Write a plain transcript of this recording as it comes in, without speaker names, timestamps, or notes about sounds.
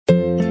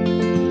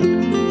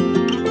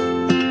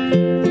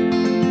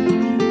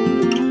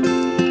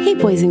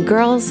boys and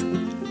girls.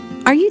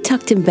 Are you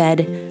tucked in bed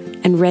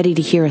and ready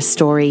to hear a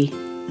story?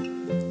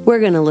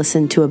 We're going to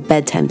listen to a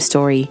bedtime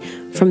story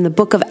from the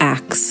book of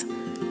Acts,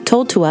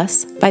 told to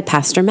us by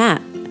Pastor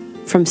Matt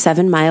from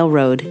 7 Mile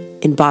Road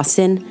in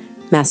Boston,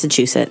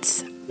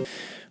 Massachusetts.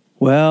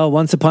 Well,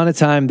 once upon a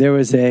time, there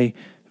was a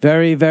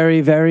very,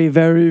 very, very,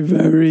 very,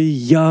 very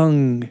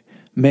young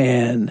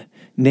man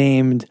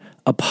named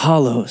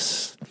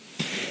Apollos.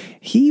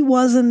 He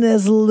wasn't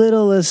as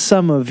little as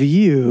some of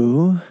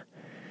you.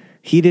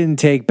 He didn't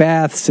take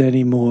baths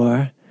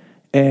anymore,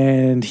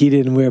 and he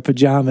didn't wear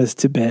pajamas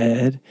to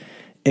bed,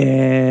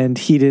 and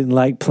he didn't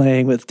like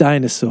playing with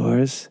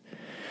dinosaurs.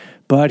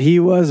 But he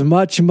was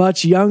much,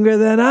 much younger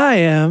than I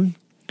am,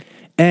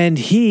 and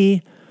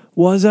he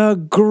was a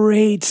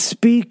great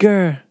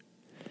speaker.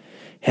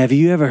 Have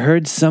you ever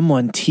heard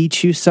someone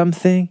teach you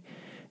something,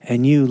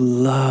 and you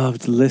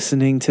loved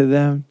listening to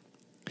them?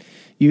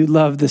 You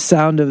loved the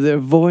sound of their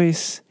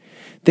voice.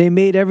 They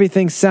made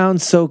everything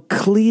sound so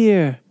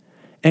clear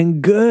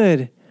and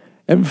good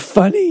and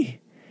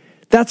funny.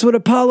 That's what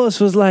Apollos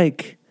was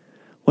like.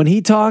 When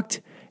he talked,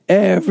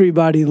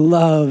 everybody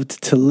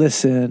loved to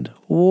listen.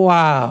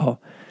 Wow.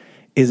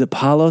 Is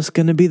Apollos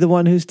going to be the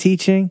one who's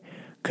teaching?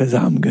 Because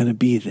I'm going to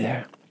be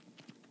there.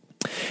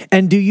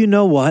 And do you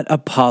know what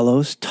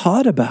Apollos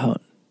taught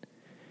about?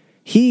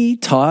 He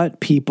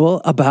taught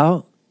people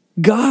about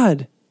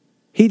God.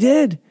 He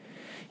did.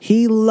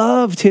 He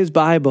loved his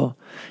Bible,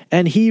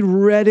 and he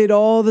read it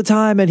all the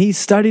time, and he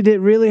studied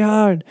it really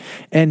hard,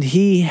 and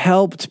he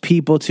helped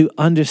people to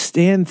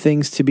understand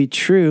things to be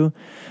true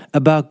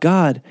about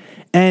God.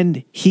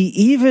 And he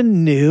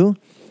even knew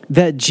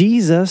that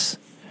Jesus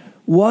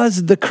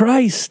was the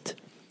Christ,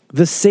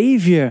 the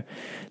Savior,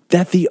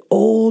 that the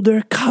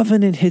older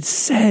covenant had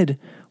said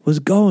was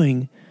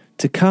going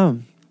to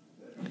come.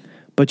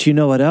 But you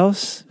know what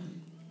else?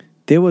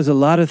 There was a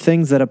lot of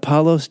things that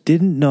Apollos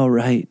didn't know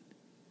right.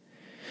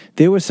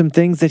 There were some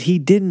things that he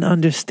didn't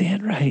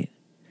understand right.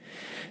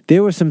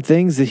 There were some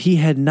things that he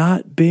had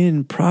not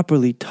been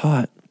properly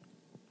taught.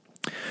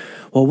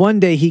 Well, one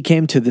day he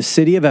came to the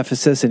city of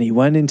Ephesus and he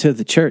went into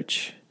the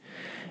church.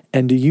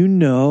 And do you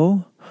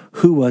know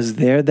who was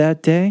there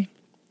that day?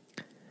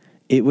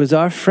 It was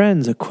our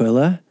friends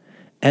Aquila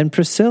and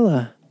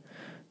Priscilla,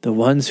 the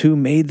ones who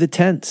made the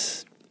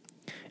tents.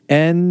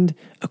 And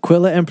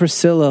Aquila and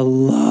Priscilla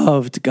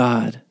loved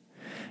God,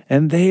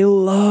 and they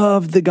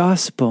loved the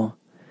gospel,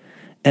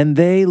 and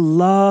they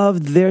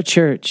loved their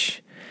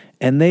church,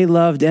 and they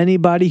loved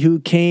anybody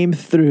who came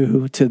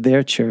through to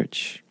their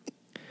church.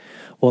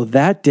 Well,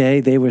 that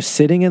day they were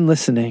sitting and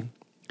listening,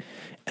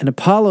 and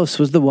Apollos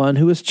was the one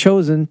who was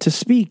chosen to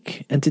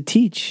speak and to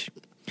teach.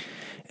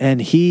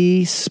 And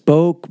he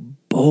spoke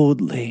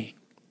boldly.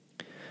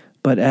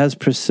 But as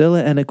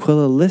Priscilla and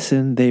Aquila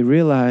listened, they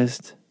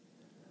realized,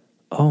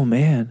 oh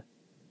man,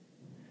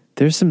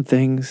 there's some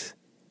things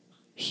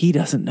he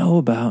doesn't know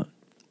about.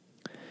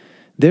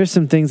 There's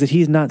some things that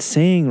he's not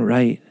saying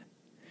right.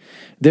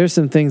 There's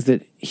some things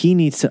that he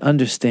needs to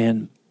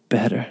understand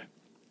better.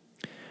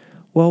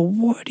 Well,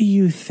 what do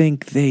you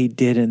think they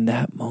did in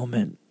that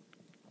moment?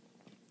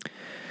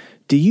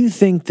 Do you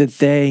think that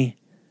they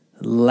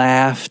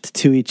laughed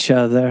to each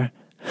other?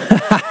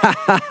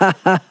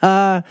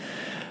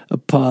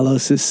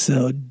 Apollos is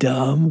so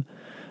dumb.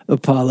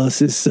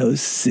 Apollos is so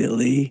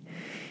silly.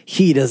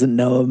 He doesn't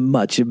know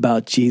much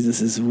about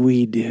Jesus as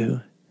we do.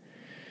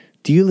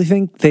 Do you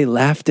think they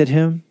laughed at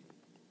him?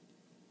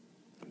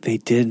 They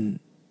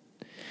didn't.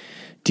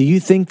 Do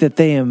you think that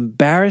they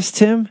embarrassed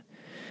him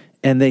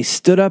and they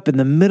stood up in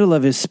the middle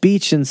of his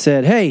speech and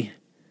said, hey,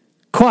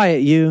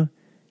 quiet you.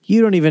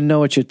 You don't even know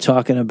what you're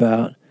talking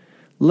about.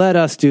 Let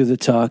us do the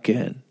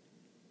talking.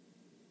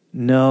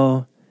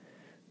 No,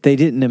 they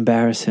didn't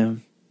embarrass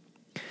him.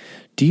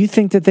 Do you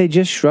think that they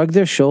just shrugged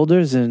their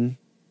shoulders and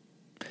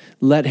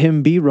let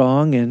him be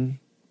wrong and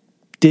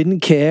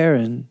didn't care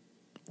and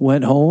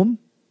went home?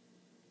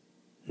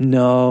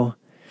 No,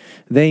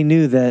 they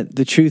knew that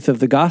the truth of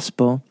the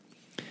gospel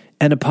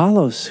and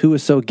Apollos, who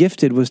was so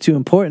gifted, was too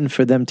important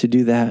for them to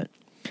do that.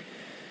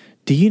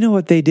 Do you know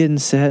what they did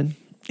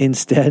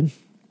instead?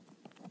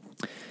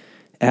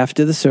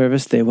 After the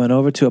service, they went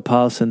over to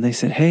Apollos and they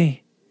said,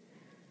 hey,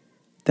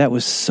 that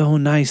was so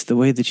nice the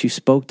way that you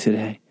spoke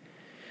today.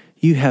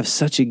 You have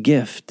such a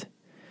gift.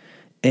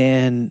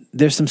 And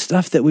there's some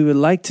stuff that we would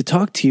like to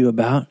talk to you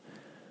about.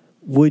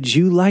 Would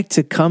you like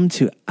to come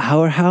to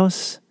our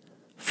house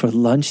for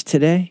lunch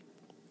today?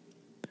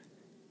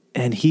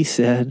 And he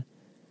said,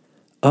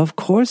 of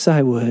course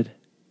I would.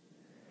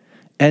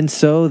 And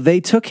so they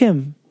took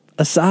him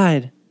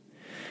aside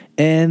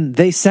and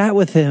they sat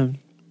with him.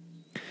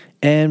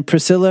 And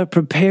Priscilla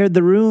prepared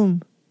the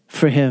room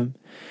for him.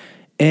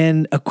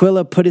 And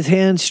Aquila put his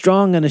hand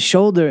strong on his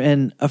shoulder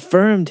and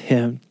affirmed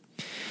him.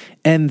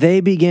 And they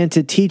began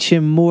to teach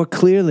him more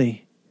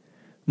clearly,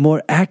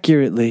 more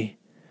accurately,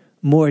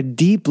 more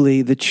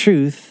deeply the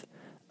truth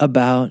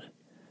about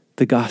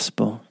the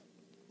gospel.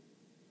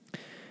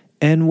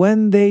 And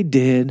when they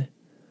did,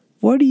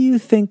 what do you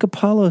think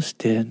Apollos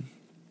did?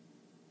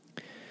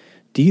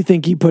 Do you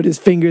think he put his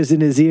fingers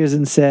in his ears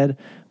and said,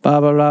 blah,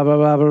 blah, blah, blah,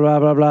 blah, blah,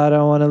 blah, blah, I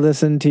don't want to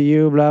listen to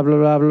you, blah, blah,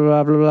 blah,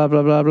 blah, blah, blah,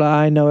 blah, blah, blah,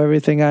 I know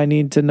everything I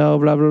need to know,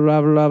 blah, blah,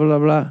 blah, blah, blah,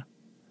 blah.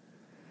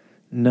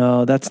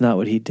 No, that's not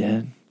what he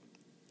did.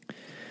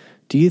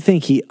 Do you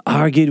think he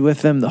argued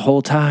with them the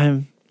whole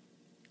time?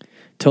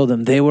 Told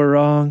them they were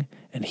wrong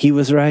and he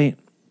was right?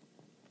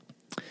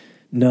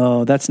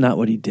 No, that's not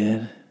what he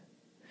did.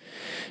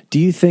 Do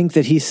you think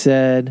that he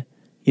said,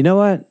 you know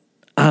what?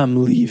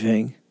 I'm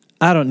leaving.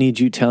 I don't need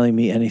you telling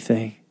me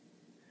anything.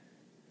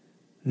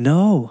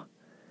 No,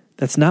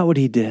 that's not what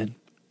he did.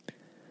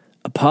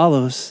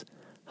 Apollos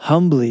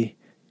humbly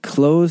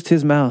closed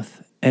his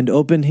mouth and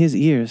opened his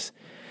ears,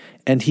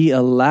 and he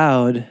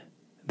allowed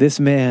this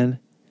man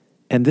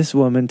and this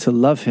woman to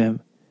love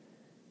him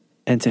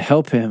and to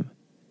help him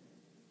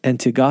and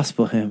to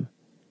gospel him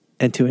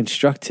and to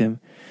instruct him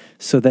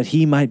so that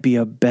he might be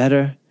a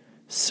better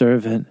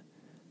servant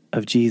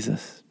of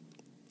Jesus.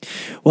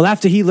 Well,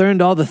 after he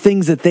learned all the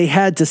things that they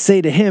had to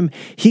say to him,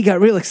 he got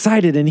real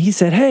excited and he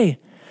said, hey,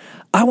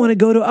 I want to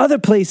go to other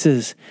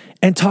places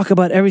and talk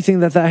about everything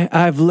that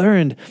I've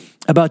learned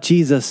about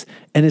Jesus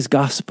and his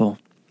gospel.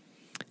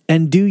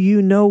 And do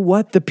you know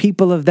what the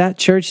people of that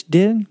church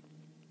did?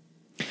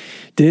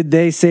 Did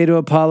they say to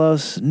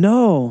Apollos,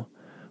 no,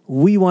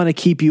 we want to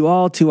keep you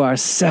all to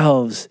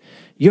ourselves.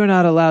 You're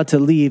not allowed to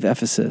leave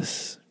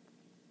Ephesus.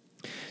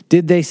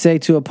 Did they say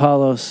to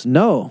Apollos,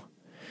 no,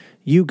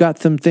 you got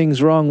some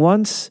things wrong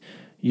once,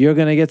 you're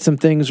going to get some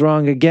things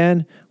wrong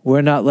again,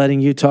 we're not letting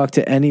you talk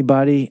to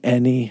anybody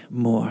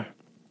anymore?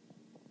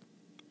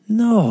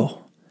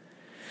 No.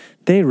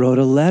 They wrote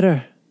a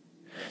letter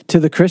to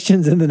the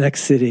Christians in the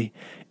next city,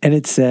 and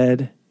it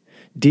said,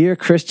 dear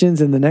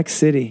Christians in the next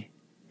city,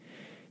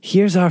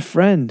 here's our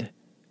friend,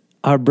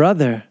 our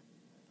brother,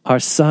 our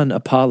son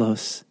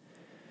Apollos.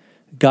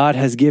 God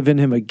has given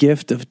him a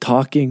gift of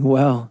talking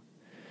well.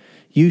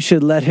 You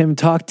should let him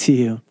talk to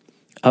you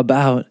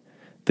about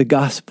the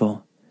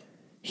gospel.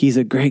 He's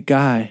a great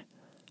guy,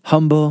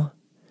 humble,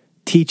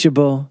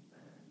 teachable,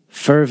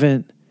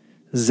 fervent,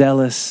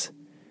 zealous.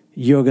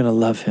 You're going to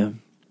love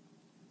him.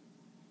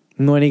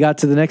 And when he got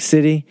to the next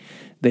city,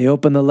 they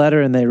opened the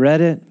letter and they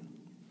read it.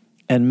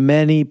 And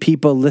many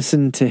people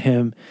listened to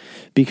him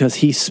because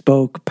he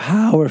spoke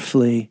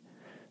powerfully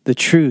the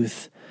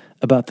truth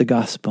about the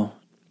gospel.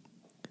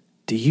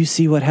 Do you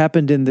see what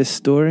happened in this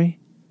story?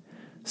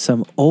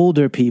 Some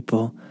older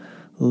people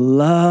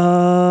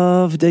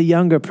loved a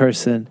younger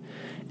person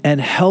and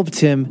helped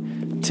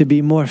him to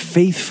be more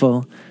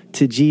faithful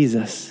to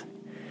Jesus.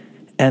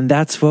 And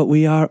that's what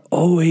we are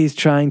always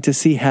trying to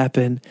see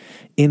happen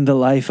in the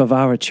life of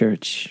our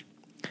church.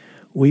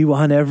 We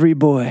want every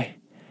boy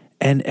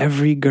and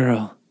every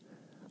girl,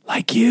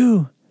 like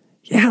you,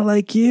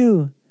 like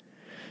you,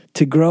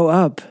 to grow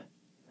up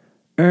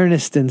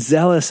earnest and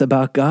zealous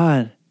about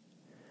God,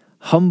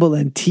 humble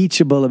and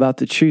teachable about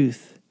the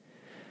truth,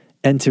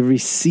 and to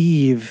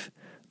receive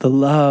the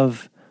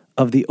love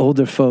of the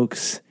older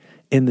folks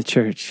in the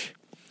church.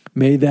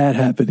 May that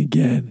happen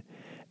again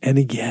and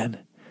again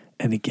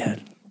and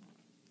again.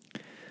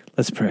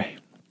 Let's pray.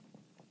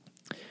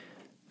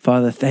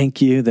 Father,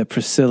 thank you that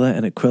Priscilla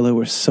and Aquila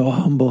were so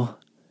humble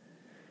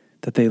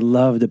that they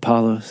loved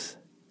Apollos.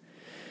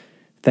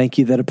 Thank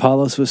you that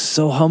Apollos was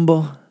so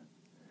humble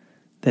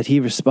that he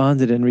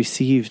responded and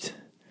received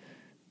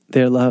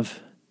their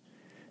love.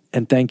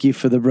 And thank you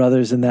for the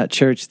brothers in that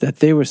church that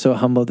they were so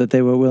humble that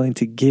they were willing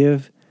to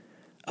give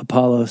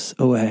Apollos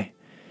away.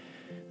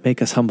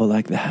 Make us humble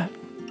like that.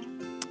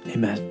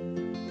 Amen.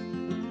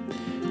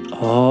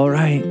 All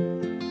right.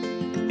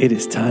 It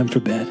is time for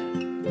bed.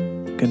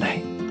 Good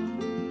night.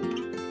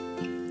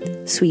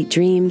 Sweet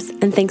dreams,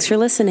 and thanks for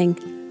listening.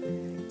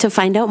 To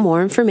find out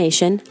more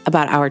information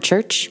about our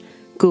church,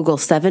 Google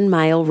 7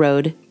 Mile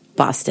Road,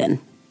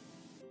 Boston.